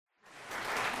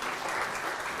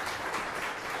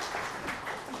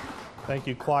Thank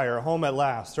you, choir. Home at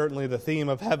last. Certainly the theme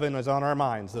of heaven is on our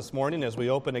minds this morning as we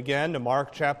open again to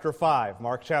Mark chapter 5.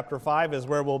 Mark chapter 5 is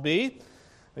where we'll be.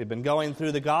 We've been going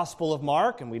through the Gospel of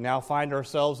Mark, and we now find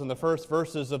ourselves in the first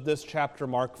verses of this chapter,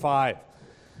 Mark 5.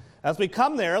 As we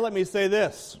come there, let me say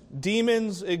this.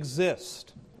 Demons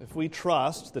exist. If we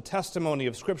trust the testimony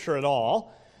of Scripture at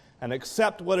all and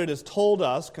accept what it has told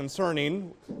us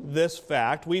concerning this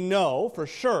fact, we know for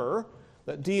sure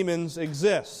that demons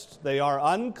exist. They are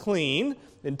unclean,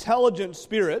 intelligent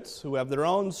spirits who have their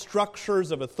own structures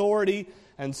of authority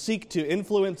and seek to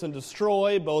influence and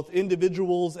destroy both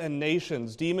individuals and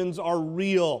nations. Demons are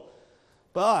real,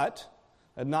 but,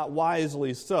 and not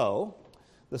wisely so,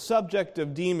 the subject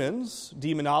of demons,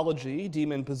 demonology,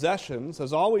 demon possessions,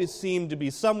 has always seemed to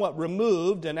be somewhat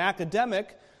removed and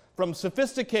academic from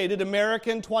sophisticated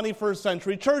American 21st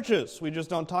century churches. We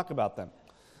just don't talk about them.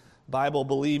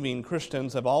 Bible-believing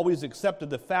Christians have always accepted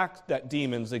the fact that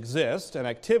demons exist and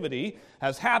activity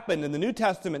has happened in the New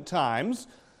Testament times,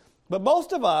 but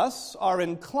most of us are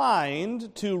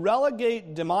inclined to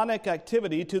relegate demonic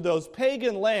activity to those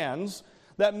pagan lands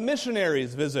that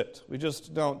missionaries visit. We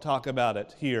just don't talk about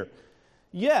it here.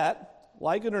 Yet,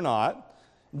 like it or not,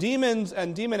 demons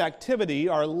and demon activity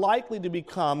are likely to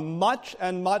become much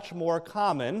and much more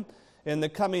common in the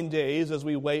coming days as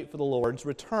we wait for the Lord's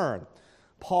return.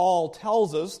 Paul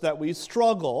tells us that we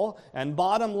struggle, and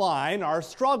bottom line, our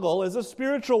struggle is a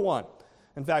spiritual one.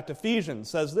 In fact, Ephesians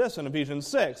says this in Ephesians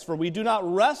 6, "For we do not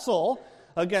wrestle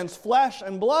against flesh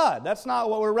and blood." That's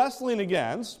not what we're wrestling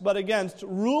against, but against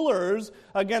rulers,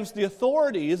 against the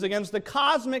authorities, against the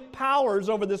cosmic powers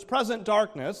over this present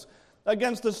darkness,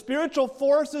 against the spiritual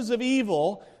forces of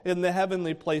evil in the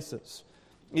heavenly places.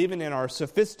 Even in our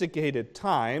sophisticated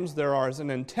times, there is an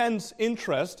intense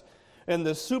interest in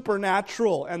the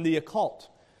supernatural and the occult.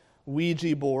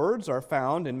 Ouija boards are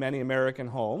found in many American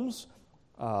homes.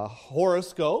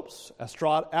 Horoscopes,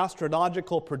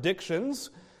 astrological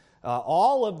predictions,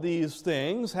 all of these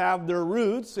things have their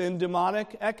roots in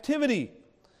demonic activity.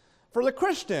 For the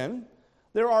Christian,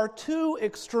 there are two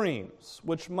extremes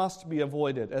which must be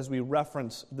avoided as we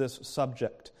reference this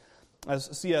subject. As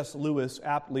C.S. Lewis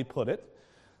aptly put it,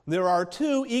 there are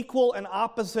two equal and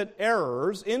opposite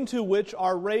errors into which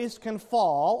our race can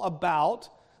fall about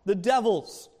the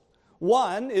devils.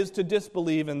 One is to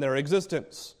disbelieve in their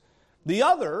existence. The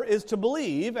other is to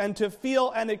believe and to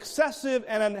feel an excessive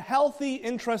and unhealthy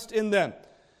interest in them.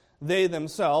 They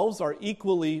themselves are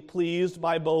equally pleased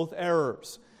by both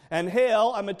errors and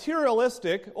hail a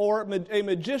materialistic or a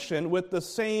magician with the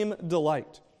same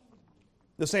delight.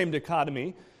 The same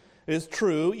dichotomy is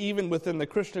true even within the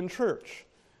Christian church.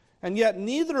 And yet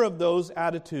neither of those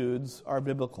attitudes are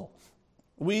biblical.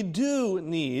 We do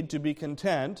need to be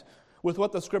content with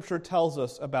what the Scripture tells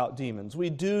us about demons. We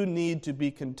do need to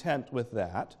be content with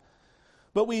that.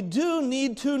 But we do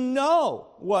need to know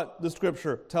what the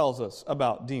Scripture tells us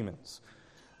about demons.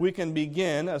 We can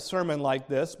begin a sermon like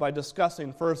this by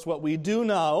discussing first what we do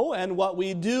know and what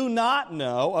we do not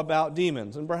know about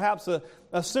demons. And perhaps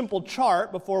a simple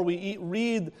chart before we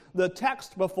read the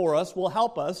text before us will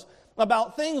help us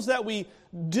about things that we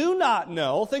do not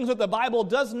know, things that the Bible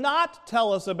does not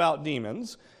tell us about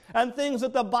demons, and things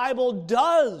that the Bible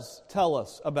does tell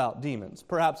us about demons.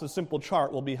 Perhaps a simple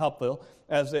chart will be helpful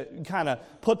as it kind of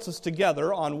puts us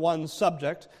together on one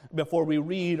subject before we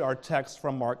read our text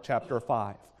from Mark chapter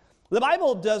 5. The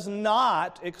Bible does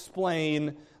not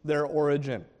explain their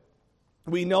origin.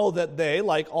 We know that they,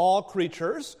 like all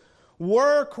creatures,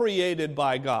 were created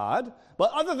by God,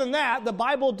 but other than that, the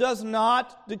Bible does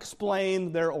not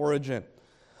explain their origin.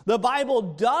 The Bible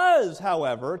does,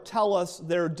 however, tell us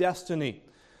their destiny.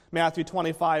 Matthew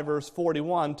 25, verse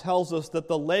 41 tells us that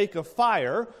the lake of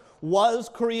fire was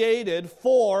created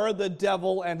for the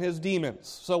devil and his demons.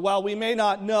 So while we may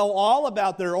not know all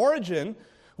about their origin,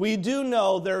 we do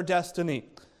know their destiny.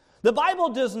 The Bible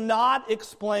does not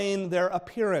explain their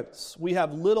appearance. We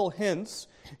have little hints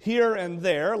here and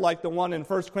there, like the one in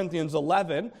 1 Corinthians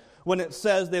 11, when it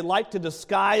says they like to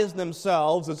disguise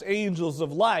themselves as angels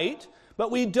of light, but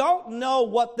we don't know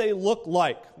what they look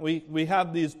like. We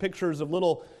have these pictures of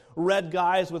little red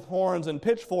guys with horns and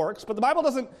pitchforks, but the Bible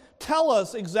doesn't tell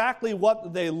us exactly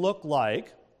what they look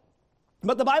like.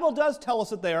 But the Bible does tell us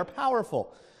that they are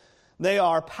powerful. They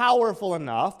are powerful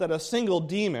enough that a single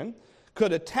demon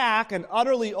could attack and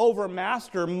utterly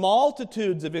overmaster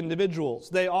multitudes of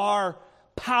individuals. They are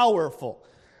powerful.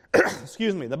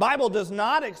 Excuse me. The Bible does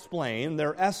not explain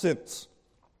their essence.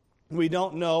 We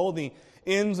don't know the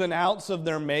ins and outs of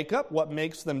their makeup, what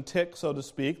makes them tick, so to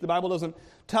speak. The Bible doesn't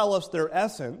tell us their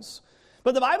essence.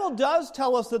 But the Bible does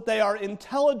tell us that they are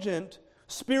intelligent,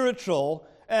 spiritual,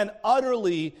 and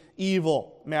utterly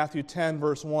evil. Matthew 10,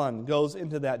 verse 1 goes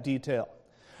into that detail.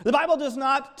 The Bible does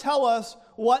not tell us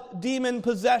what demon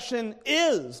possession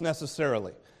is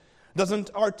necessarily. It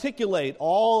doesn't articulate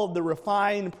all of the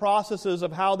refined processes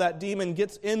of how that demon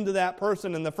gets into that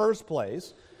person in the first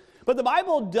place. But the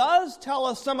Bible does tell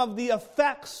us some of the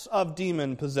effects of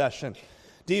demon possession.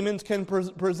 Demons can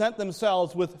present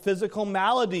themselves with physical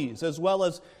maladies as well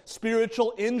as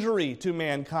spiritual injury to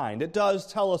mankind. It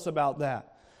does tell us about that.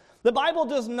 The Bible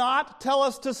does not tell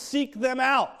us to seek them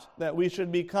out, that we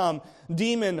should become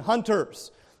demon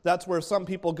hunters. That's where some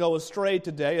people go astray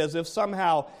today, as if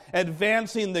somehow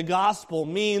advancing the gospel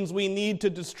means we need to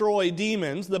destroy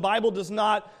demons. The Bible does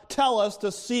not tell us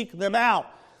to seek them out.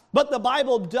 But the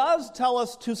Bible does tell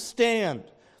us to stand.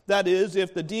 That is,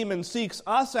 if the demon seeks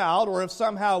us out, or if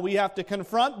somehow we have to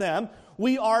confront them,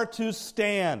 we are to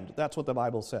stand. That's what the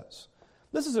Bible says.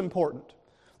 This is important.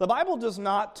 The Bible does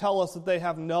not tell us that they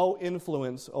have no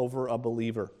influence over a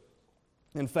believer.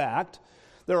 In fact,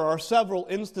 there are several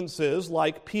instances,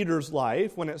 like Peter's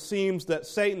life, when it seems that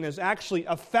Satan is actually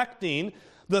affecting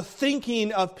the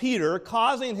thinking of Peter,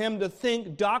 causing him to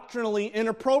think doctrinally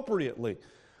inappropriately.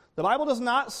 The Bible does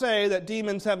not say that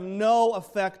demons have no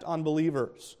effect on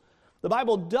believers. The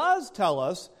Bible does tell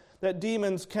us that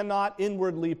demons cannot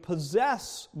inwardly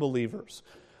possess believers.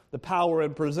 The power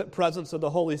and presence of the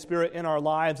Holy Spirit in our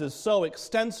lives is so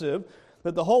extensive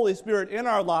that the Holy Spirit in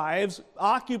our lives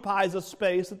occupies a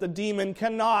space that the demon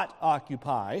cannot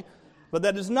occupy. But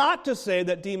that is not to say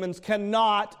that demons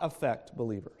cannot affect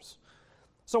believers.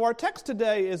 So our text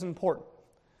today is important,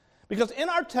 because in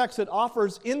our text it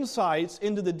offers insights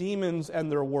into the demons and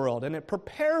their world, and it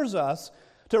prepares us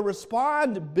to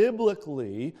respond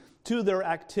biblically to their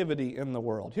activity in the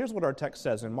world. Here's what our text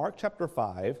says in Mark chapter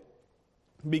 5,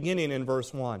 beginning in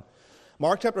verse 1.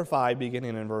 Mark chapter 5,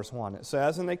 beginning in verse 1. It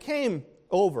says, "And they came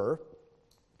over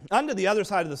unto the other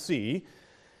side of the sea,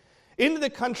 into the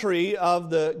country of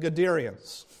the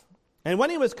Gadarenes. And when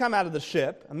he was come out of the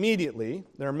ship, immediately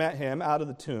there met him out of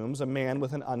the tombs a man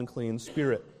with an unclean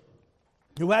spirit,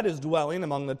 who had his dwelling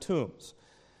among the tombs.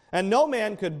 And no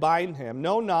man could bind him,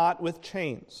 no, not with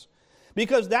chains,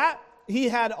 because that he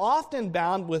had often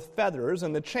bound with fetters,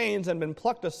 and the chains had been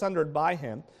plucked asunder by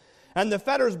him, and the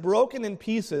fetters broken in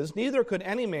pieces, neither could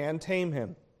any man tame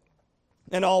him.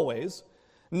 And always,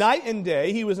 night and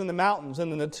day, he was in the mountains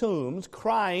and in the tombs,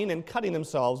 crying and cutting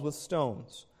themselves with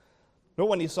stones. But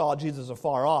when he saw Jesus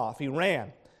afar off, he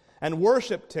ran and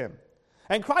worshipped him,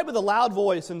 and cried with a loud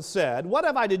voice and said, What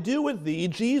have I to do with thee,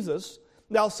 Jesus,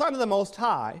 thou Son of the Most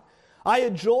High? I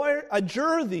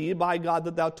adjure thee by God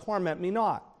that thou torment me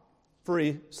not. For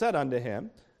he said unto him,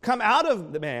 Come out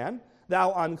of the man,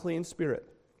 thou unclean spirit.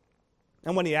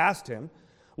 And when he asked him,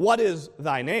 What is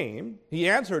thy name? He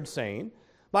answered, saying,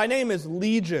 My name is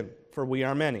Legion, for we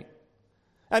are many.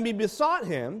 And he besought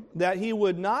him that he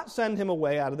would not send him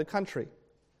away out of the country.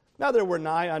 Now there were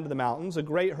nigh unto the mountains a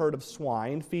great herd of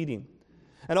swine feeding.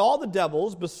 And all the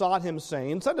devils besought him,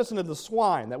 saying, Send us into the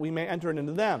swine, that we may enter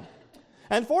into them.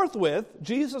 And forthwith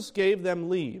Jesus gave them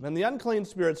leave. And the unclean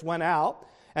spirits went out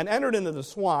and entered into the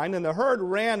swine, and the herd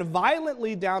ran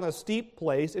violently down a steep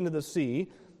place into the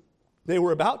sea. They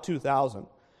were about 2,000,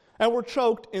 and were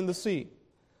choked in the sea.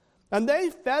 And they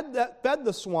fed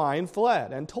the swine,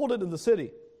 fled, and told it in the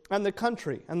city and the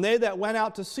country, and they that went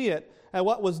out to see it, and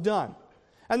what was done.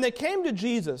 And they came to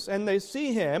Jesus, and they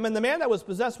see him, and the man that was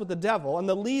possessed with the devil, and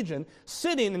the legion,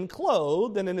 sitting and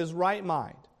clothed and in his right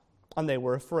mind. And they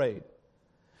were afraid.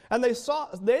 And they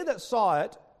that saw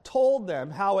it told them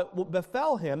how it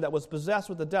befell him that was possessed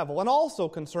with the devil, and also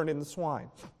concerning the swine.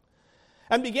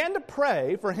 And began to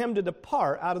pray for him to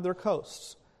depart out of their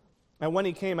coasts. And when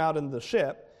he came out into the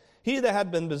ship, he that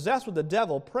had been possessed with the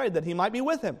devil prayed that he might be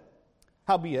with him.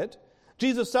 Howbeit,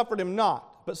 Jesus suffered him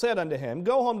not, but said unto him,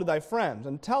 Go home to thy friends,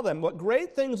 and tell them what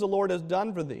great things the Lord has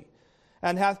done for thee,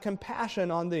 and hath compassion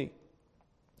on thee.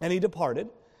 And he departed,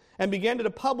 and began to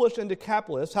publish in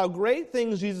Decapolis how great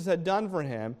things Jesus had done for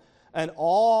him, and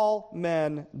all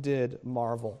men did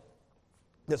marvel.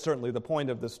 That's certainly the point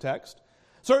of this text.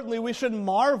 Certainly we should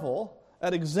marvel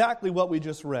at exactly what we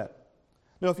just read.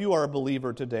 Now, if you are a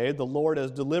believer today, the Lord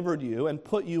has delivered you and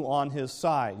put you on his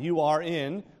side. You are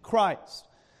in Christ.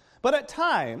 But at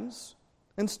times,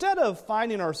 instead of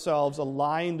finding ourselves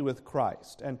aligned with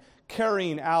Christ and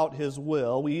carrying out his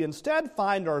will, we instead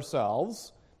find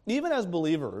ourselves, even as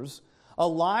believers,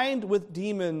 aligned with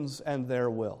demons and their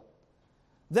will.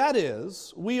 That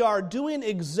is, we are doing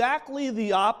exactly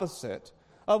the opposite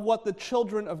of what the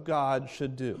children of God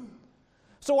should do.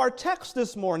 So our text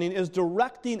this morning is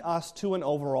directing us to an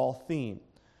overall theme.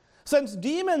 Since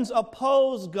demons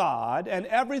oppose God and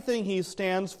everything he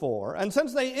stands for, and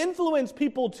since they influence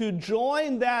people to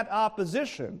join that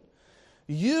opposition,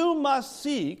 you must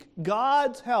seek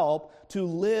God's help to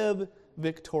live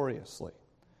victoriously.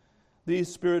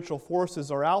 These spiritual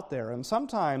forces are out there, and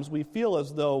sometimes we feel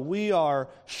as though we are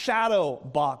shadow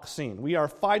boxing. We are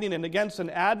fighting against an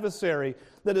adversary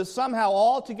that is somehow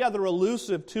altogether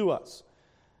elusive to us.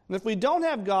 And if we don't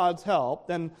have God's help,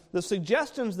 then the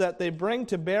suggestions that they bring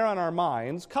to bear on our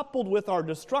minds, coupled with our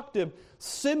destructive,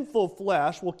 sinful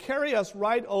flesh, will carry us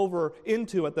right over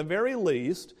into, at the very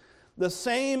least, the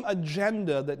same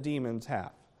agenda that demons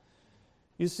have.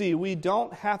 You see, we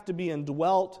don't have to be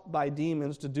indwelt by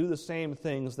demons to do the same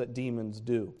things that demons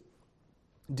do.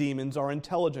 Demons are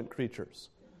intelligent creatures.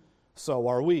 So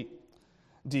are we.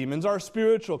 Demons are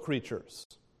spiritual creatures.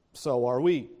 So are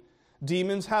we.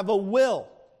 Demons have a will.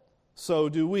 So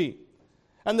do we.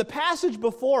 And the passage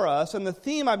before us and the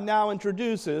theme I've now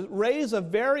introduced raise a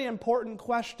very important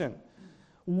question.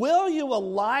 Will you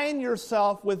align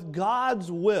yourself with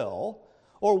God's will,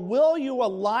 or will you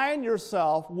align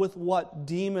yourself with what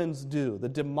demons do, the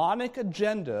demonic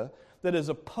agenda that is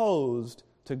opposed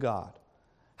to God?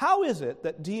 How is it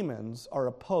that demons are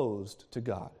opposed to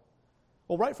God?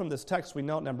 Well, right from this text we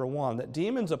note, number one, that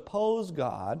demons oppose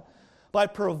God by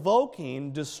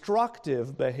provoking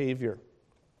destructive behavior.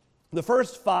 The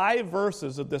first 5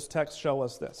 verses of this text show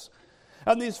us this.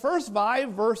 And these first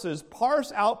 5 verses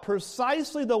parse out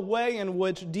precisely the way in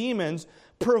which demons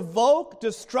provoke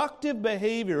destructive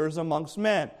behaviors amongst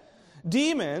men.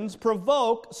 Demons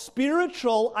provoke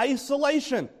spiritual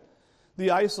isolation.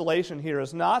 The isolation here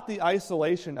is not the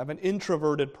isolation of an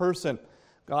introverted person.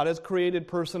 God has created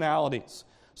personalities.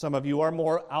 Some of you are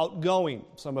more outgoing.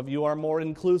 Some of you are more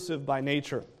inclusive by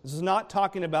nature. This is not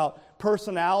talking about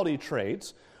personality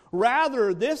traits.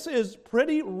 Rather, this is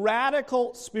pretty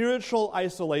radical spiritual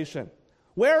isolation.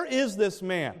 Where is this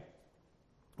man?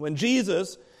 When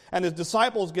Jesus and his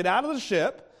disciples get out of the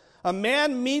ship, a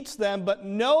man meets them, but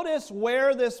notice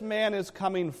where this man is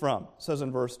coming from. It says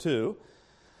in verse 2,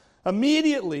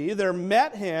 immediately there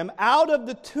met him out of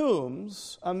the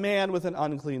tombs a man with an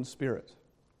unclean spirit.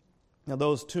 Now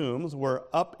those tombs were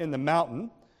up in the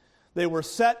mountain. They were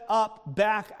set up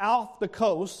back off the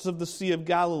coasts of the Sea of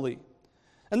Galilee.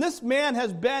 And this man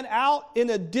has been out in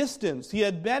a distance. He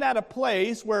had been at a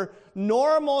place where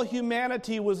normal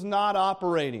humanity was not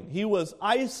operating. He was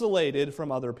isolated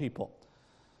from other people.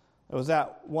 I was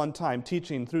at one time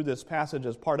teaching through this passage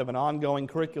as part of an ongoing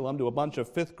curriculum to a bunch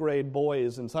of 5th grade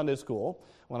boys in Sunday school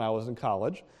when I was in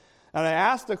college. And I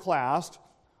asked the class,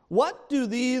 what do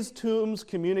these tombs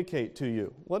communicate to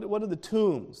you? What are the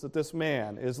tombs that this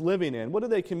man is living in? What do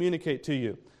they communicate to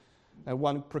you? And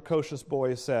one precocious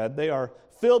boy said, they are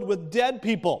filled with dead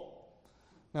people.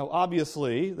 Now,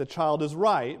 obviously, the child is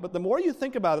right, but the more you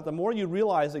think about it, the more you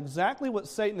realize exactly what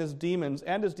Satan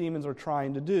and his demons are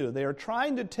trying to do. They are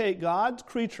trying to take God's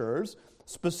creatures,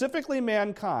 specifically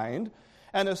mankind,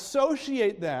 and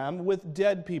associate them with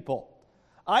dead people.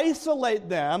 Isolate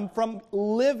them from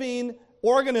living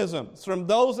organisms, from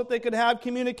those that they could have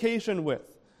communication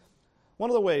with.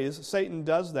 One of the ways Satan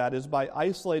does that is by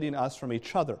isolating us from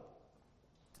each other.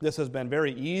 This has been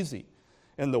very easy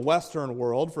in the Western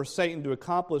world for Satan to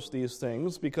accomplish these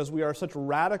things because we are such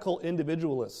radical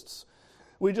individualists.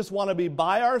 We just want to be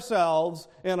by ourselves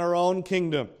in our own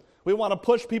kingdom. We want to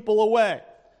push people away.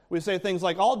 We say things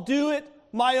like, I'll do it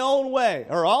my own way,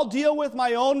 or I'll deal with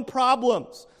my own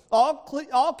problems.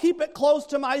 I'll keep it close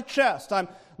to my chest. I'm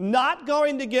not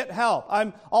going to get help.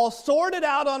 I'll sort it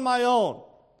out on my own.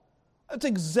 That's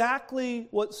exactly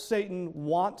what Satan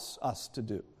wants us to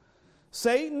do.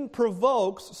 Satan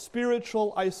provokes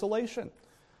spiritual isolation.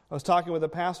 I was talking with a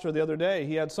pastor the other day.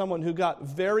 He had someone who got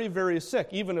very, very sick,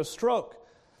 even a stroke.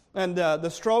 And the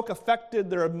stroke affected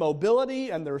their mobility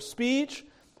and their speech.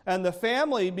 And the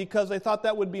family, because they thought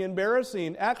that would be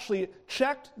embarrassing, actually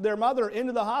checked their mother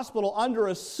into the hospital under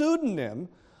a pseudonym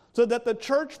so that the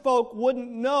church folk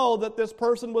wouldn't know that this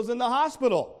person was in the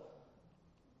hospital.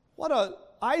 What a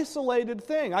isolated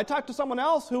thing. I talked to someone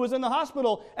else who was in the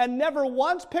hospital and never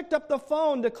once picked up the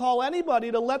phone to call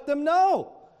anybody to let them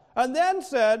know. And then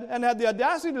said, and had the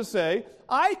audacity to say,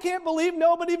 I can't believe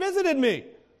nobody visited me.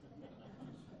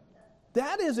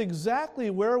 That is exactly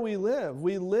where we live.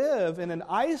 We live in an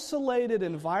isolated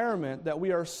environment that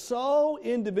we are so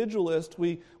individualist.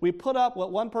 We put up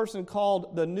what one person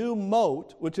called the new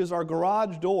moat, which is our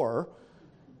garage door,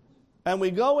 and we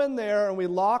go in there and we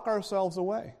lock ourselves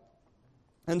away.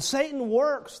 And Satan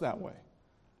works that way.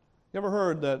 You ever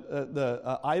heard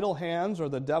the idle hands or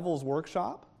the devil's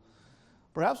workshop?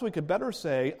 Perhaps we could better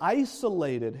say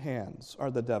isolated hands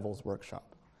are the devil's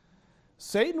workshop.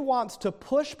 Satan wants to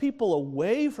push people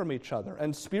away from each other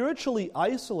and spiritually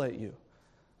isolate you.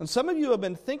 And some of you have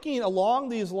been thinking along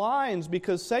these lines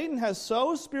because Satan has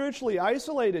so spiritually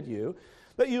isolated you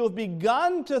that you have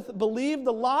begun to believe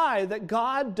the lie that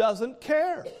God doesn't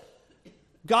care.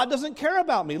 God doesn't care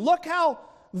about me. Look how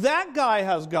that guy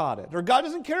has got it. Or God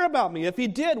doesn't care about me. If he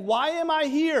did, why am I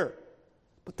here?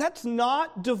 But that's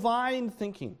not divine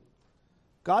thinking.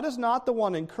 God is not the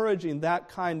one encouraging that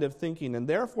kind of thinking, and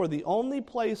therefore the only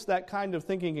place that kind of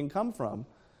thinking can come from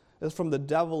is from the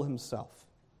devil himself,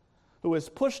 who has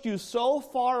pushed you so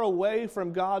far away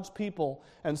from God's people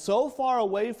and so far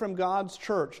away from God's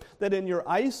church that in your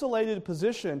isolated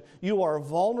position you are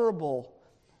vulnerable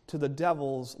to the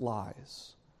devil's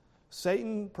lies.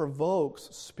 Satan provokes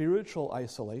spiritual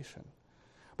isolation,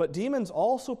 but demons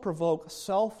also provoke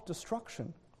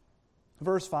self-destruction.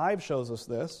 Verse 5 shows us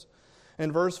this.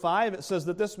 In verse 5 it says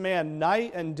that this man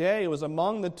night and day was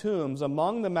among the tombs,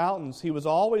 among the mountains. He was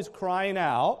always crying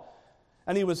out,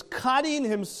 and he was cutting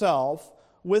himself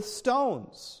with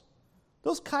stones.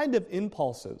 Those kind of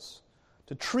impulses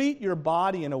to treat your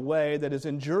body in a way that is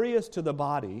injurious to the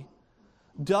body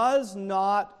does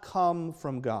not come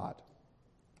from God.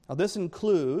 Now, this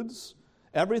includes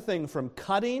everything from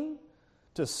cutting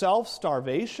to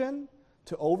self-starvation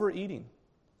to overeating.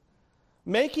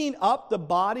 Making up the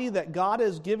body that God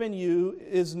has given you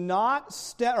is not,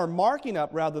 marking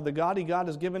up rather the body God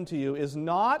has given to you is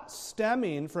not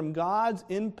stemming from God's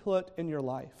input in your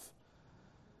life.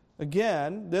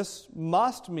 Again, this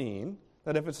must mean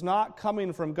that if it's not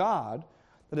coming from God,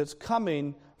 that it's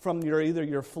coming from either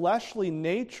your fleshly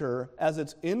nature as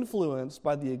it's influenced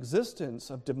by the existence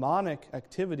of demonic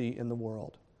activity in the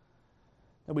world.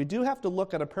 And we do have to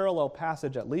look at a parallel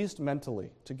passage, at least mentally,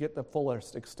 to get the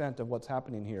fullest extent of what's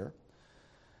happening here.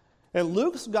 In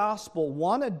Luke's gospel,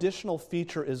 one additional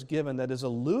feature is given that is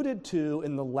alluded to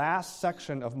in the last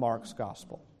section of Mark's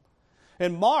gospel.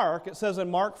 In Mark, it says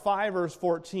in Mark 5, verse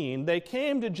 14, they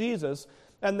came to Jesus,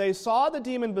 and they saw the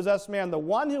demon-possessed man, the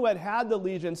one who had had the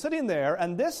legion, sitting there,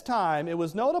 and this time it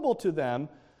was notable to them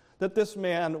that this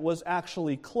man was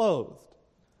actually clothed.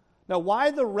 Now,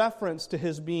 why the reference to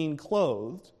his being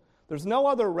clothed? There's no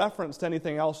other reference to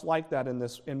anything else like that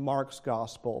in Mark's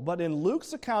gospel. But in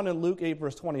Luke's account in Luke 8,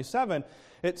 verse 27,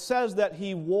 it says that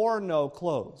he wore no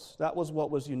clothes. That was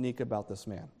what was unique about this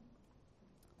man.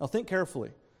 Now, think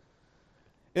carefully.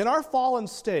 In our fallen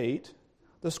state,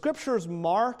 the Scriptures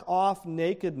mark off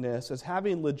nakedness as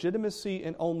having legitimacy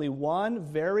in only one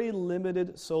very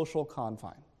limited social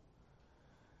confine.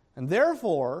 And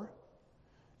therefore,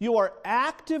 you are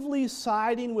actively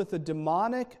siding with a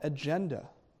demonic agenda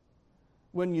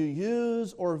when you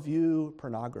use or view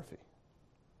pornography.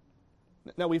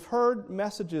 Now, we've heard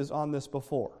messages on this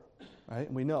before,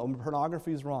 right? We know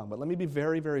pornography is wrong, but let me be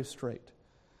very, very straight.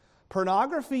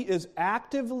 Pornography is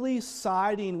actively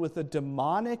siding with a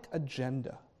demonic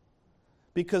agenda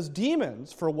because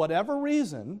demons, for whatever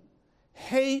reason,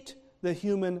 hate the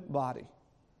human body.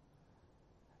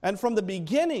 And from the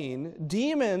beginning,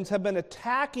 demons have been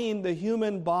attacking the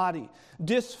human body,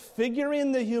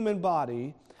 disfiguring the human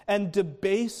body, and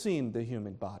debasing the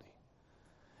human body.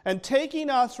 And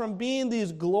taking us from being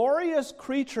these glorious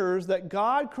creatures that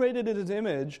God created in His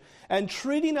image and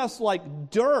treating us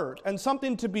like dirt and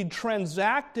something to be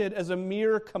transacted as a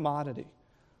mere commodity.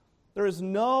 There is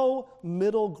no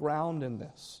middle ground in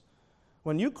this.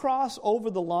 When you cross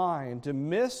over the line to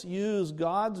misuse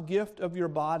God's gift of your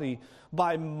body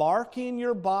by marking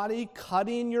your body,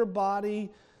 cutting your body,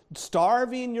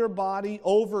 starving your body,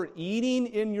 overeating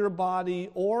in your body,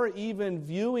 or even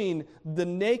viewing the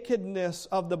nakedness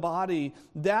of the body,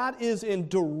 that is in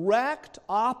direct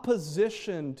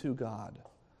opposition to God.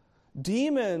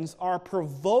 Demons are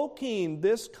provoking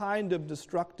this kind of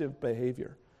destructive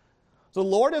behavior. The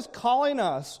Lord is calling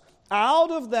us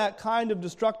out of that kind of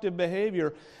destructive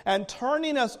behavior and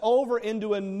turning us over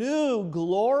into a new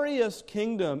glorious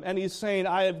kingdom. And He's saying,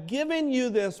 I have given you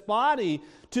this body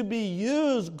to be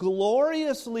used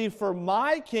gloriously for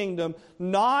my kingdom,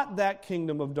 not that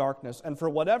kingdom of darkness. And for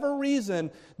whatever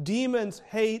reason, demons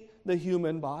hate the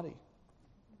human body.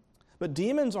 But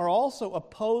demons are also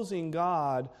opposing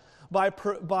God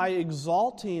by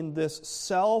exalting this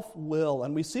self-will.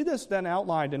 And we see this then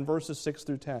outlined in verses 6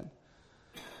 through 10.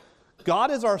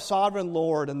 God is our sovereign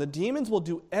Lord, and the demons will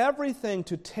do everything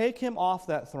to take Him off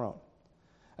that throne.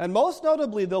 And most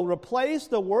notably, they'll replace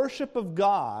the worship of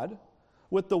God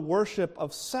with the worship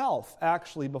of self,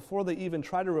 actually, before they even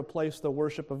try to replace the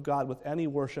worship of God with any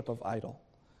worship of idol.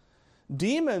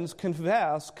 Demons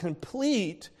confess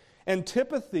complete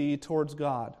antipathy towards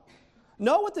God.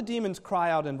 Know what the demons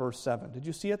cry out in verse 7. Did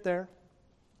you see it there?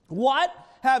 What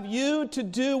have you to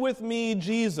do with me,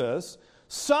 Jesus,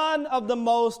 Son of the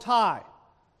Most High?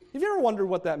 Have you ever wondered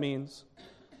what that means?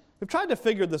 We've tried to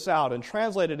figure this out and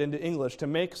translate it into English to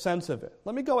make sense of it.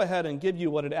 Let me go ahead and give you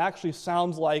what it actually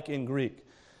sounds like in Greek.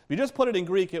 If you just put it in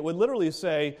Greek, it would literally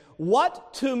say,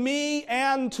 what to me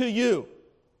and to you.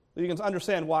 You can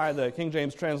understand why the King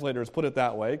James translators put it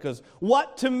that way, because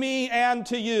what to me and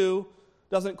to you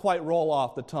doesn't quite roll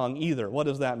off the tongue either. What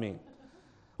does that mean?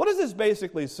 What does this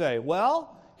basically say?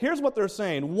 Well, here's what they're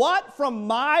saying. What from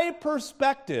my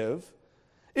perspective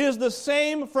is the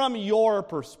same from your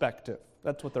perspective?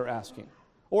 That's what they're asking.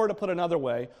 Or to put another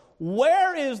way,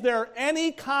 where is there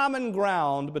any common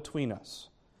ground between us?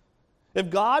 If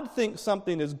God thinks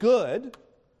something is good,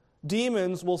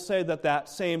 demons will say that that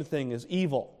same thing is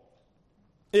evil.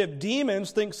 If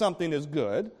demons think something is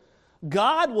good,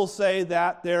 God will say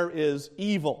that there is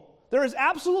evil. There is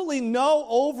absolutely no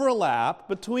overlap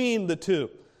between the two.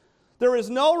 There is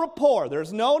no rapport.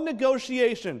 There's no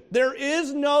negotiation. There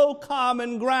is no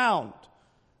common ground.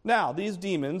 Now, these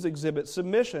demons exhibit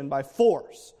submission by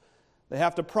force. They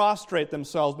have to prostrate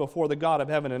themselves before the God of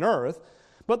heaven and earth,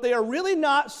 but they are really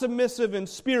not submissive in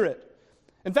spirit.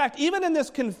 In fact, even in this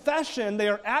confession, they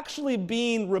are actually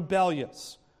being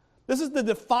rebellious. This is the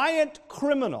defiant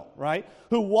criminal, right,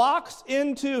 who walks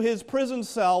into his prison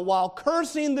cell while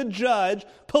cursing the judge,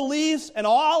 police, and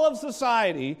all of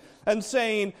society and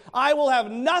saying, I will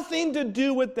have nothing to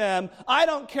do with them. I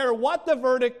don't care what the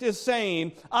verdict is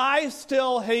saying. I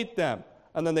still hate them.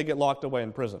 And then they get locked away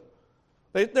in prison.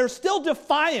 They're still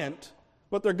defiant,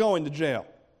 but they're going to jail.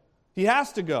 He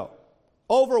has to go.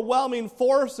 Overwhelming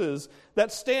forces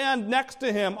that stand next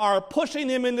to him are pushing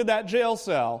him into that jail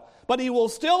cell, but he will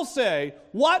still say,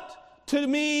 what to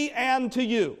me and to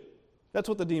you? That's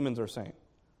what the demons are saying.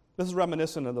 This is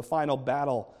reminiscent of the final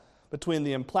battle between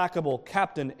the implacable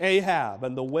Captain Ahab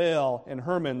and the whale in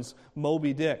Herman's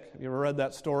Moby Dick. Have you ever read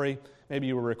that story? Maybe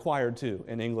you were required to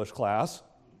in English class.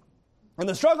 And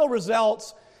the struggle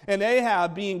results in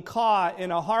Ahab being caught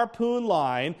in a harpoon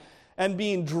line and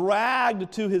being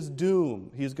dragged to his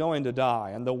doom. He's going to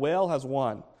die, and the whale has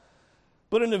won.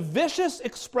 But in a vicious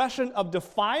expression of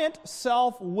defiant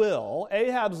self-will,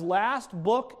 Ahab's last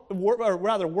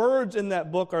words in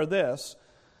that book are this: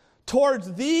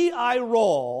 towards thee I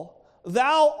roll,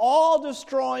 thou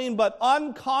all-destroying but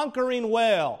unconquering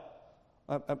whale.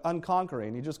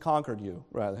 Unconquering, he just conquered you,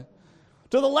 rather.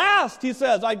 To the last, he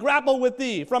says, I grapple with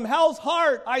thee. From hell's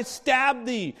heart I stab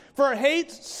thee. For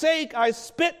hate's sake I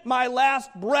spit my last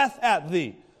breath at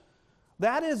thee.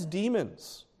 That is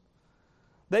demons.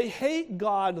 They hate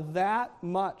God that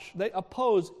much. They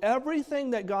oppose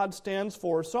everything that God stands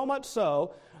for, so much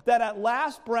so that at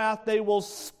last breath they will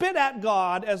spit at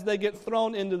God as they get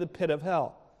thrown into the pit of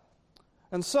hell.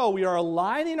 And so we are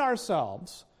aligning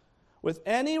ourselves with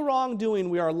any wrongdoing.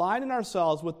 We are aligning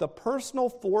ourselves with the personal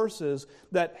forces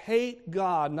that hate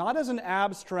God, not as an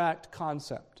abstract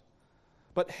concept,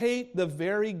 but hate the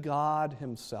very God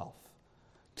himself.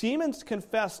 Demons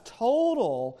confess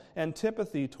total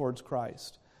antipathy towards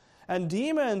Christ. And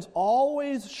demons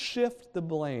always shift the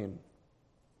blame.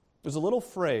 There's a little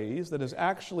phrase that is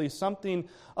actually something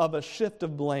of a shift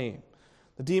of blame.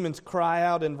 The demons cry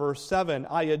out in verse 7,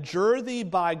 I adjure thee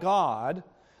by God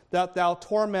that thou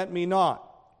torment me not.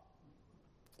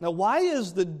 Now, why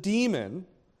is the demon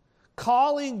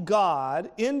calling God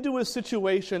into a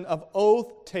situation of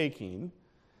oath-taking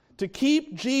to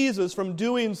keep Jesus from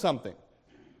doing something?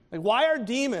 Like, why are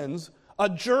demons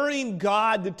adjuring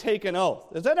God to take an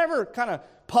oath? Has that ever kind of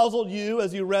puzzled you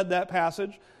as you read that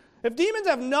passage? If demons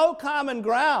have no common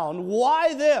ground,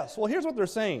 why this? Well, here's what they're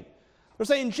saying. They're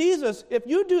saying, Jesus, if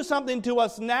you do something to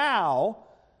us now,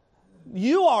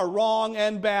 you are wrong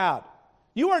and bad.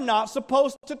 You are not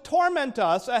supposed to torment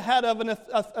us ahead of an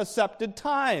accepted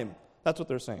time. That's what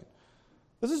they're saying.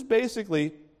 This is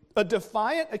basically a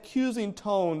defiant, accusing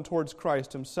tone towards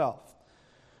Christ himself.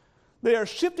 They are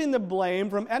shifting the blame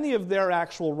from any of their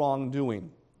actual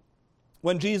wrongdoing.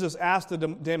 When Jesus asked the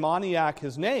demoniac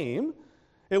his name,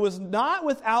 it was not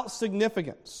without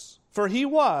significance, for he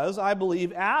was, I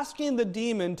believe, asking the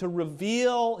demon to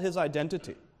reveal his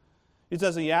identity. He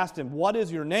says he asked him, what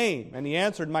is your name? And he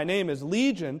answered, my name is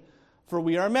Legion, for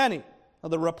we are many. Now,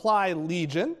 the reply,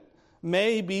 Legion,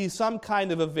 may be some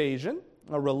kind of evasion,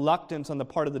 a reluctance on the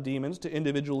part of the demons to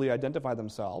individually identify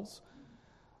themselves.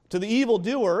 To the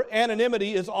evildoer,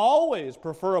 anonymity is always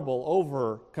preferable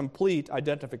over complete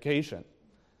identification.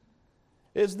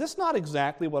 Is this not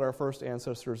exactly what our first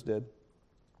ancestors did?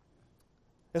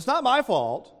 It's not my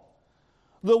fault.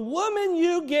 The woman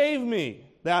you gave me,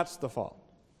 that's the fault.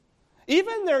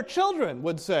 Even their children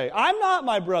would say, I'm not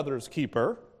my brother's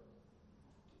keeper.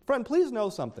 Friend, please know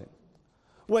something.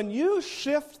 When you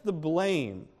shift the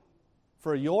blame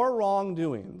for your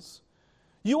wrongdoings,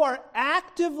 you are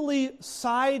actively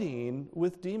siding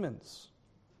with demons.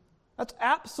 That's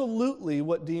absolutely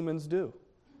what demons do.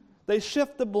 They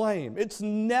shift the blame. It's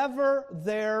never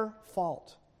their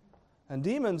fault. And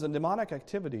demons and demonic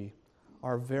activity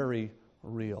are very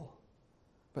real.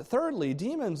 But thirdly,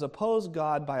 demons oppose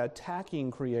God by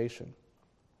attacking creation.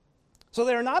 So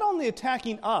they are not only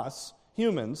attacking us,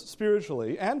 humans,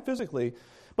 spiritually and physically,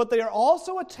 but they are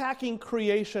also attacking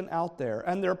creation out there.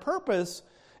 And their purpose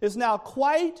is now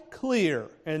quite clear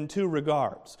in two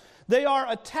regards. They are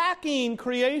attacking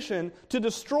creation to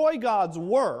destroy God's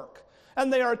work,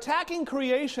 and they are attacking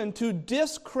creation to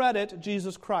discredit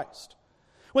Jesus Christ.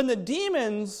 When the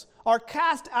demons are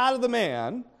cast out of the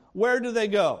man, where do they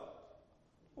go?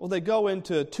 Well, they go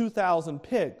into 2,000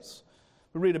 pigs.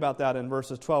 We read about that in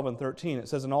verses 12 and 13. It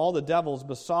says, And all the devils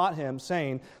besought him,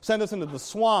 saying, Send us into the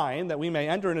swine, that we may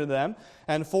enter into them.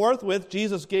 And forthwith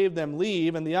Jesus gave them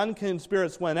leave, and the unclean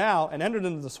spirits went out and entered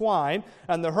into the swine.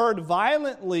 And the herd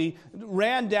violently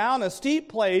ran down a steep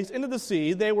place into the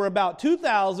sea. They were about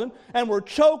 2,000 and were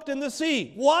choked in the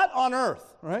sea. What on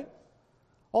earth, right?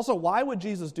 Also, why would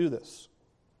Jesus do this?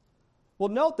 Well,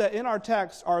 note that in our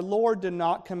text, our Lord did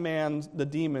not command the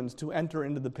demons to enter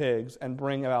into the pigs and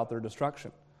bring about their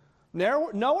destruction.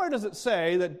 Nowhere does it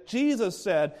say that Jesus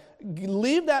said,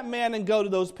 leave that man and go to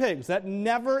those pigs. That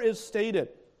never is stated.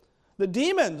 The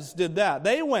demons did that.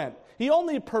 They went. He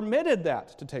only permitted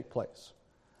that to take place.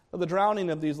 The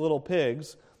drowning of these little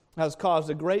pigs has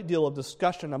caused a great deal of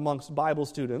discussion amongst Bible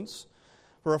students.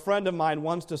 For a friend of mine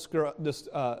once discovered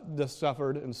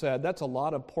and said, that's a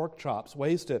lot of pork chops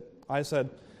wasted. I said,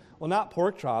 well, not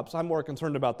pork chops. I'm more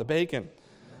concerned about the bacon.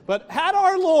 But had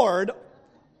our Lord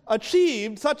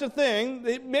achieved such a thing,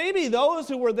 maybe those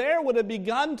who were there would have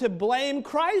begun to blame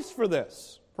Christ for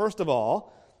this. First of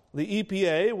all, the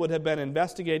EPA would have been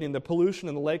investigating the pollution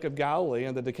in the Lake of Galilee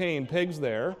and the decaying pigs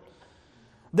there.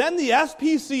 Then the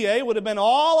SPCA would have been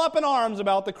all up in arms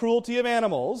about the cruelty of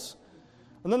animals.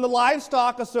 And then the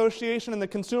Livestock Association and the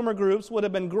consumer groups would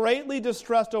have been greatly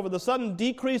distressed over the sudden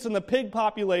decrease in the pig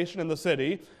population in the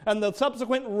city and the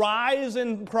subsequent rise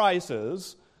in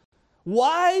prices.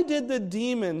 Why did the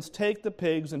demons take the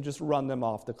pigs and just run them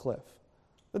off the cliff?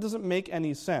 That doesn't make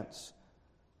any sense.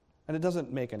 And it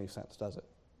doesn't make any sense, does it?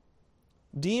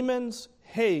 Demons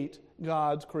hate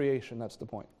God's creation, that's the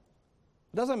point.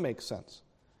 It doesn't make sense.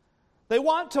 They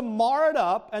want to mar it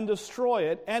up and destroy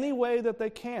it any way that they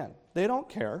can. They don't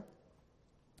care.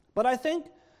 But I think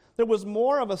there was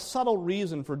more of a subtle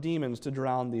reason for demons to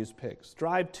drown these pigs.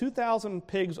 Drive 2,000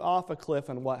 pigs off a cliff,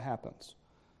 and what happens?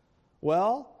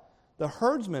 Well, the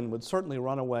herdsmen would certainly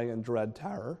run away in dread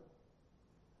terror.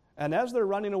 And as they're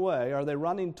running away, are they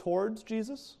running towards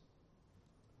Jesus?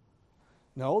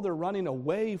 No, they're running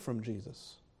away from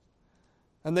Jesus.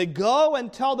 And they go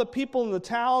and tell the people in the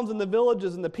towns and the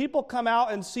villages, and the people come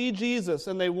out and see Jesus,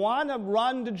 and they want to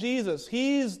run to Jesus.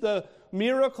 He's the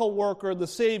miracle worker, the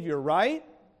Savior, right?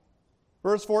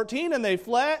 Verse 14, and they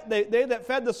fled, they that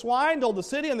fed the swine told the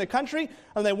city and the country,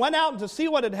 and they went out to see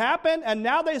what had happened, and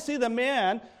now they see the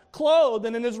man clothed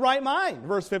and in his right mind.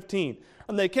 Verse 15,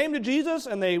 and they came to Jesus,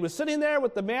 and they was sitting there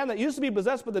with the man that used to be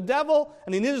possessed with the devil,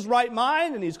 and he's in his right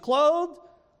mind, and he's clothed.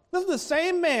 This is the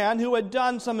same man who had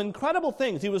done some incredible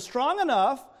things. He was strong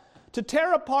enough to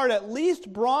tear apart at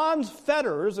least bronze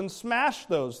fetters and smash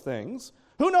those things.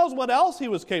 Who knows what else he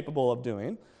was capable of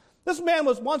doing? This man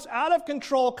was once out of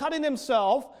control, cutting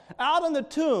himself out in the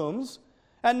tombs,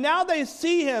 and now they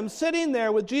see him sitting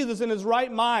there with Jesus in his right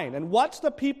mind. And what's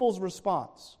the people's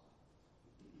response?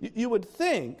 You would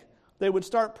think they would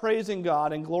start praising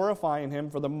God and glorifying him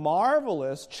for the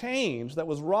marvelous change that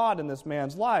was wrought in this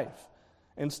man's life.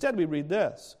 Instead, we read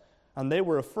this, and they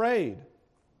were afraid.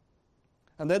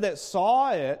 And they that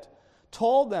saw it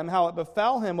told them how it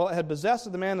befell him what had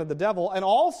possessed the man of the devil, and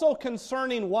also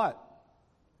concerning what?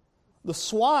 The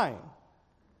swine.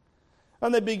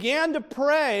 And they began to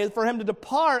pray for him to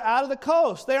depart out of the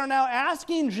coast. They are now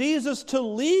asking Jesus to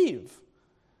leave.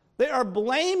 They are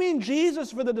blaming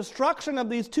Jesus for the destruction of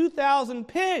these 2,000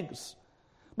 pigs.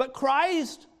 But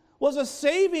Christ was a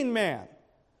saving man.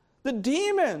 The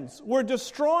demons were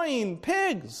destroying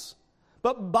pigs,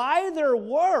 but by their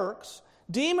works,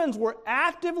 demons were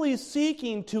actively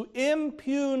seeking to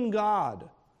impugn God.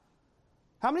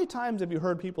 How many times have you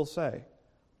heard people say,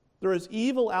 there is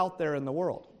evil out there in the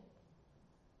world?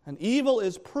 And evil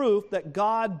is proof that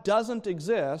God doesn't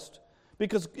exist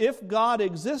Because if God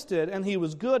existed and he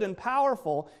was good and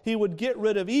powerful, he would get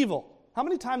rid of evil. How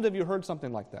many times have you heard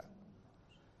something like that?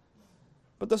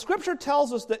 But the Scripture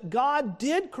tells us that God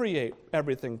did create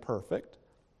everything perfect,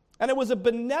 and it was a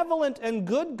benevolent and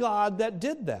good God that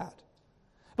did that.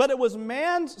 But it was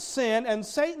man's sin and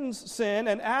Satan's sin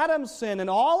and Adam's sin and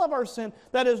all of our sin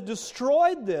that has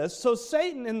destroyed this. So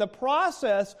Satan, in the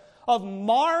process of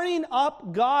marring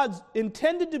up God's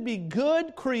intended to be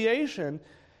good creation,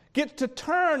 gets to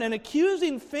turn an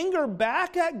accusing finger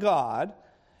back at God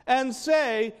and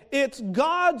say, it's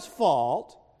God's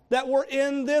fault that we're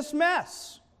in this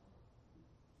mess.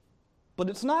 But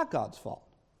it's not God's fault.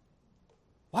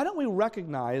 Why don't we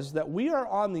recognize that we are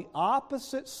on the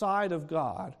opposite side of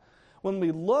God when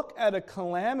we look at a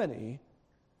calamity,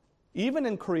 even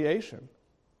in creation,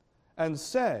 and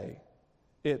say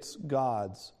it's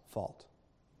God's fault?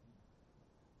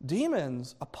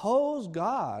 Demons oppose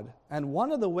God, and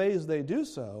one of the ways they do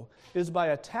so is by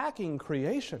attacking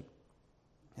creation.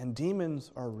 And demons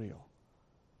are real.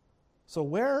 So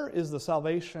where is the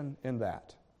salvation in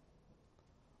that?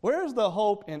 Where is the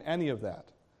hope in any of that?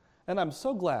 And I'm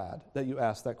so glad that you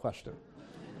asked that question.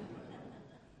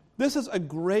 This is a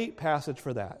great passage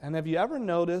for that. And have you ever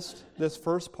noticed this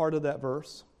first part of that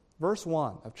verse? Verse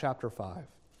 1 of chapter 5.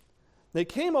 They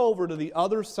came over to the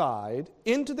other side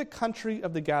into the country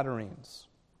of the Gadarenes.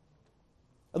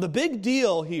 The big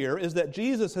deal here is that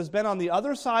Jesus has been on the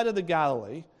other side of the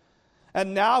Galilee,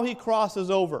 and now he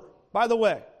crosses over. By the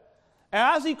way,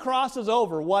 as he crosses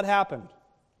over, what happened?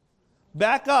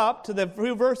 Back up to the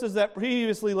few verses that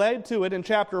previously led to it in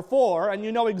chapter 4, and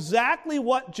you know exactly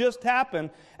what just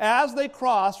happened as they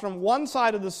crossed from one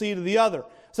side of the sea to the other.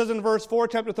 It says in verse 4,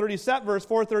 chapter 37, verse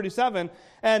 437,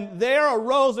 and there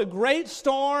arose a great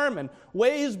storm, and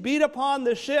waves beat upon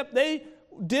the ship. They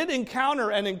did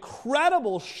encounter an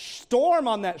incredible storm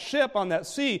on that ship, on that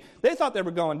sea. They thought they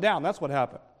were going down. That's what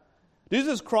happened.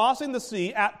 Jesus is crossing the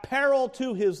sea at peril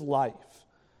to his life.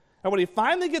 And when he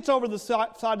finally gets over the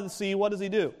side of the sea, what does he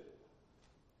do?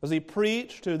 Does he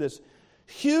preach to this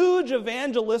huge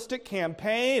evangelistic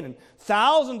campaign, and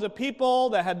thousands of people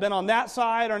that had been on that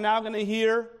side are now going to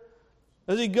hear?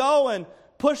 Does he go and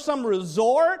push some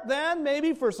resort then,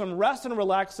 maybe for some rest and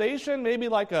relaxation, maybe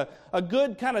like a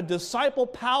good kind of disciple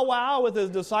powwow with his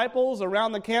disciples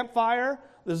around the campfire?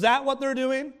 Is that what they're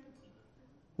doing?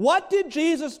 What did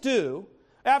Jesus do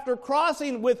after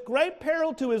crossing with great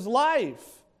peril to his life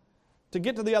to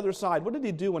get to the other side? What did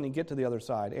he do when he get to the other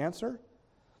side? Answer: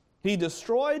 he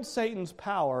destroyed Satan's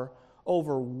power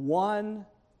over one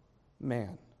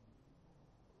man.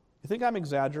 You think I'm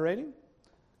exaggerating?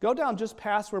 Go down just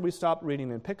past where we stopped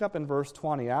reading and pick up in verse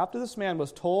 20. After this man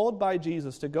was told by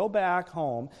Jesus to go back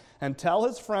home and tell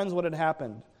his friends what had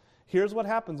happened, here's what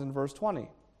happens in verse 20.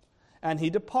 And he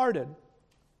departed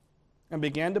and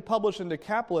began to publish in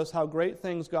Decapolis how great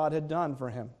things God had done for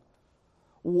him.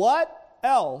 What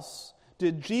else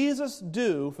did Jesus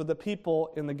do for the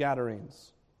people in the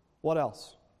Gadarenes? What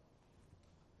else?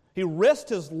 He risked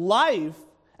his life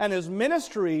and his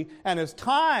ministry and his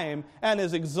time and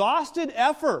his exhausted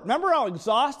effort. Remember how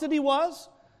exhausted he was?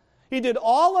 He did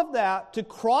all of that to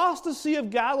cross the Sea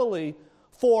of Galilee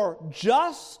for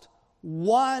just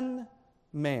one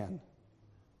man.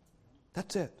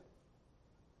 That's it.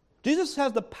 Jesus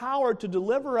has the power to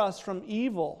deliver us from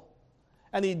evil,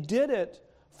 and he did it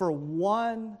for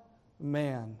one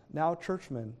man. Now,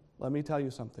 churchmen, let me tell you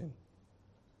something.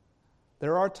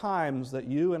 There are times that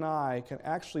you and I can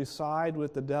actually side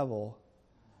with the devil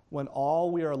when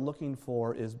all we are looking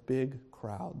for is big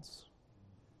crowds.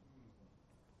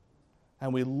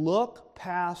 And we look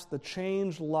past the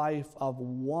changed life of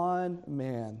one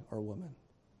man or woman.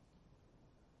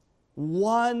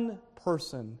 One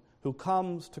person who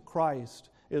comes to Christ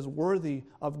is worthy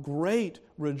of great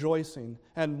rejoicing.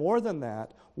 And more than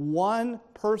that, one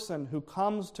person who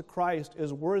comes to Christ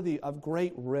is worthy of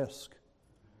great risk.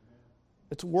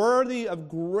 It's worthy of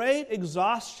great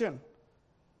exhaustion.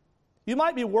 You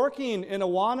might be working in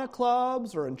Awana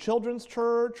clubs or in children's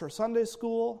church or Sunday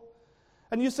school,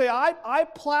 and you say, I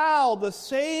plow the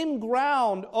same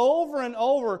ground over and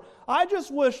over. I just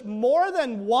wish more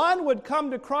than one would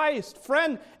come to Christ.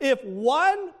 Friend, if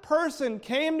one person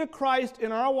came to Christ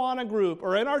in our Awana group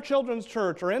or in our children's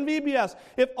church or in VBS,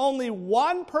 if only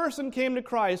one person came to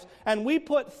Christ and we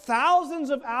put thousands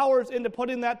of hours into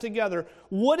putting that together,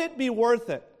 would it be worth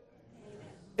it?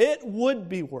 It would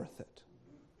be worth it.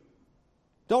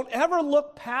 Don't ever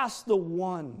look past the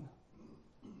one.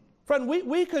 Friend,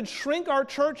 we could shrink our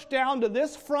church down to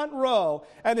this front row,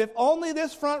 and if only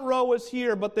this front row was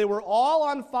here, but they were all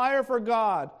on fire for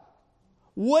God,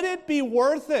 would it be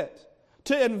worth it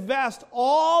to invest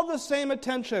all the same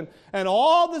attention and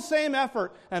all the same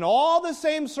effort and all the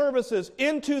same services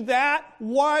into that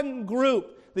one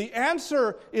group? The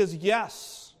answer is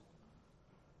yes.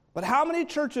 But how many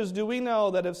churches do we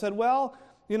know that have said, well,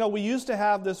 we used to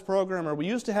have this program or we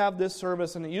used to have this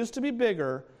service and it used to be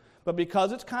bigger, but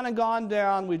because it's kind of gone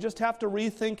down, we just have to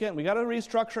rethink it. We got to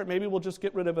restructure it. Maybe we'll just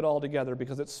get rid of it altogether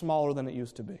because it's smaller than it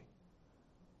used to be.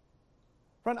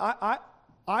 Friend,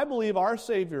 I believe our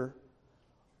Savior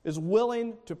is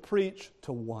willing to preach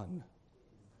to one.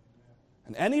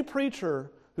 And any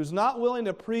preacher who's not willing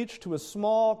to preach to a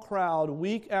small crowd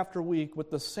week after week with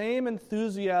the same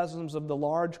enthusiasms of the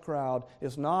large crowd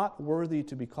is not worthy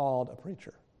to be called a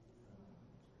preacher.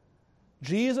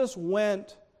 Jesus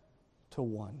went to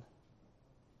one.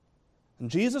 And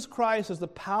Jesus Christ is the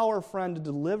power, friend, to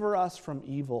deliver us from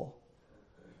evil.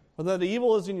 Whether the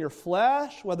evil is in your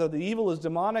flesh, whether the evil is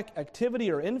demonic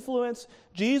activity or influence,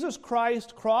 Jesus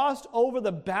Christ crossed over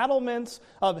the battlements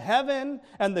of heaven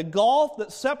and the gulf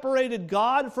that separated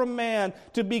God from man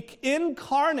to be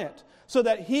incarnate so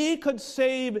that He could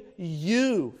save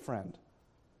you, friend.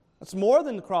 That's more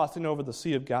than crossing over the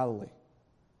Sea of Galilee.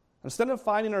 Instead of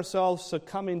finding ourselves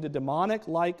succumbing to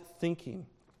demonic-like thinking,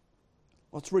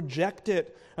 let's reject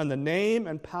it in the name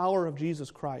and power of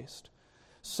Jesus Christ.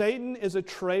 Satan is a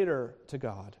traitor to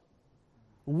God.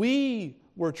 We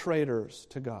were traitors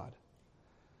to God.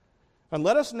 And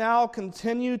let us now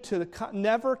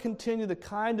never continue the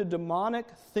kind of demonic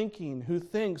thinking who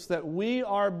thinks that we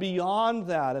are beyond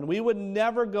that and we would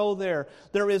never go there.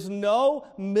 There is no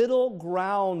middle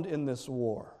ground in this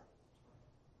war.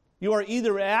 You are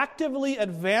either actively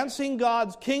advancing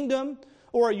God's kingdom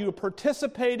or are you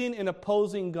participating in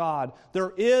opposing God?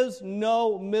 There is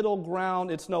no middle ground.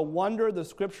 It's no wonder the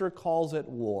Scripture calls it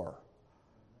war.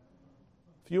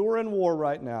 If you were in war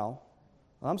right now,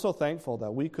 I'm so thankful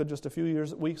that we could just a few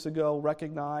weeks ago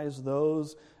recognize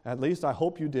those, at least I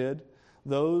hope you did,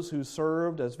 those who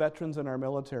served as veterans in our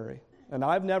military. And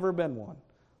I've never been one,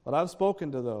 but I've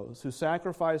spoken to those who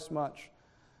sacrificed much.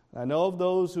 I know of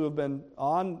those who have been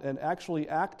on and actually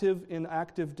active in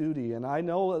active duty, and I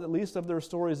know at least of their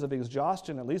stories of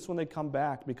exhaustion, at least when they come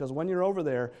back, because when you're over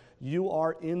there, you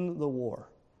are in the war.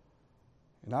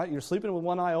 You're sleeping with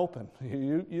one eye open.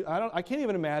 I can't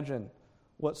even imagine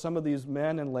what some of these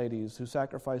men and ladies who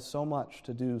sacrificed so much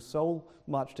to do so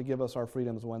much to give us our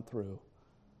freedoms went through.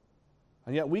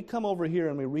 And yet we come over here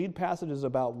and we read passages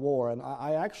about war, and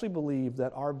I actually believe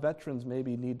that our veterans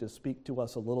maybe need to speak to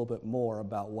us a little bit more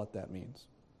about what that means.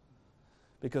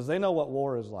 Because they know what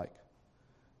war is like.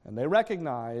 And they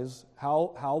recognize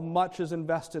how much is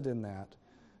invested in that.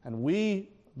 And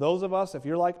those of us, if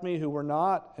you're like me, who were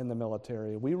not in the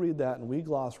military, we read that and we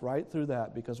gloss right through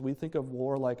that because we think of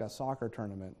war like a soccer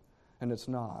tournament. And it's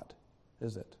not,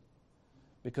 is it?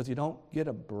 Because you don't get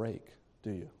a break, do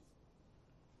you?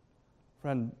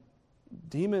 Friend,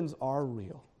 demons are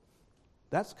real.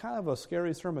 That's kind of a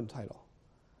scary sermon title.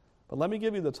 But let me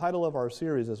give you the title of our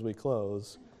series as we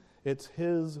close. It's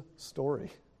His Story.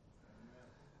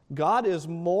 God is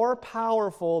more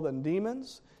powerful than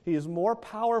demons. He is more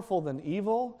powerful than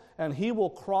evil, and He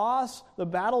will cross the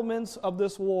battlements of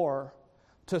this war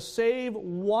to save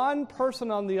one person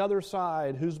on the other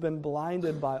side who's been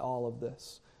blinded by all of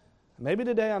this. Maybe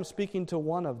today I'm speaking to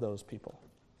one of those people.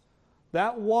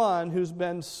 That one who's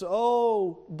been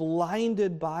so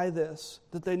blinded by this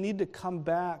that they need to come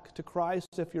back to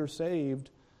Christ if you're saved.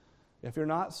 If you're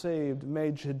not saved,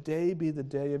 may today be the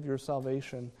day of your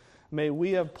salvation. May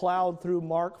we have plowed through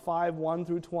Mark 5, 1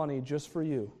 through 20 just for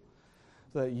you,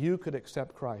 so that you could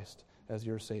accept Christ as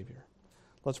your Savior.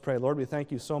 Let's pray. Lord, we thank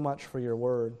you so much for your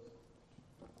word.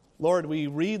 Lord, we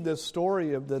read this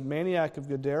story of the maniac of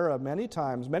Gadara many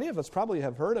times. Many of us probably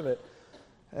have heard of it.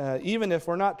 Even if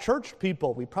we're not church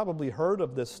people, we probably heard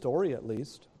of this story at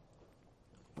least.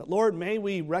 But Lord, may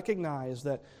we recognize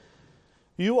that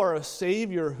you are a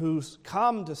Savior who's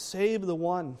come to save the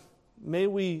one. May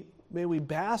we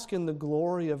bask in the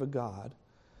glory of a God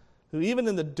who even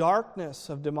in the darkness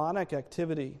of demonic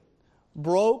activity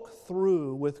broke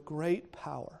through with great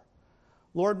power.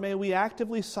 Lord, may we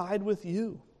actively side with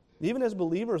you. Even as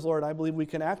believers, Lord, I believe we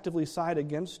can actively side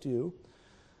against you.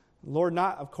 Lord,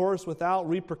 not, of course, without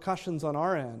repercussions on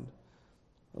our end.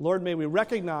 Lord, may we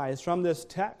recognize from this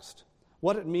text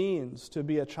what it means to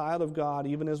be a child of God,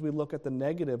 even as we look at the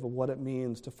negative of what it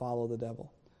means to follow the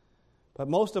devil. But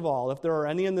most of all, if there are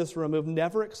any in this room who have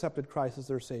never accepted Christ as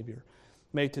their Savior,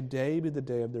 may today be the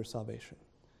day of their salvation.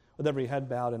 With every head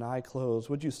bowed and eye closed,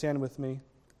 would you stand with me?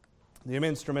 The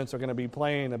instruments are going to be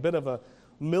playing a bit of a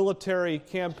military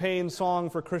campaign song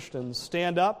for Christians.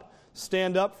 Stand up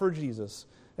for Jesus.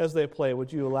 as they play,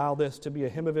 would you allow this to be a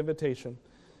hymn of invitation?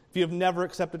 If you have never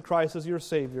accepted Christ as your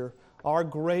Savior, our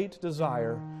great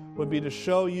desire would be to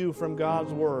show you from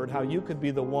God's Word how you could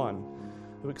be the one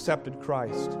who accepted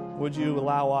Christ. Would you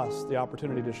allow us the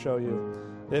opportunity to show you?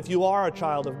 If you are a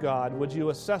child of God, would you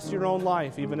assess your own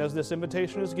life even as this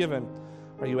invitation is given?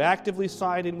 Are you actively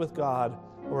siding with God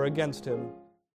or against Him?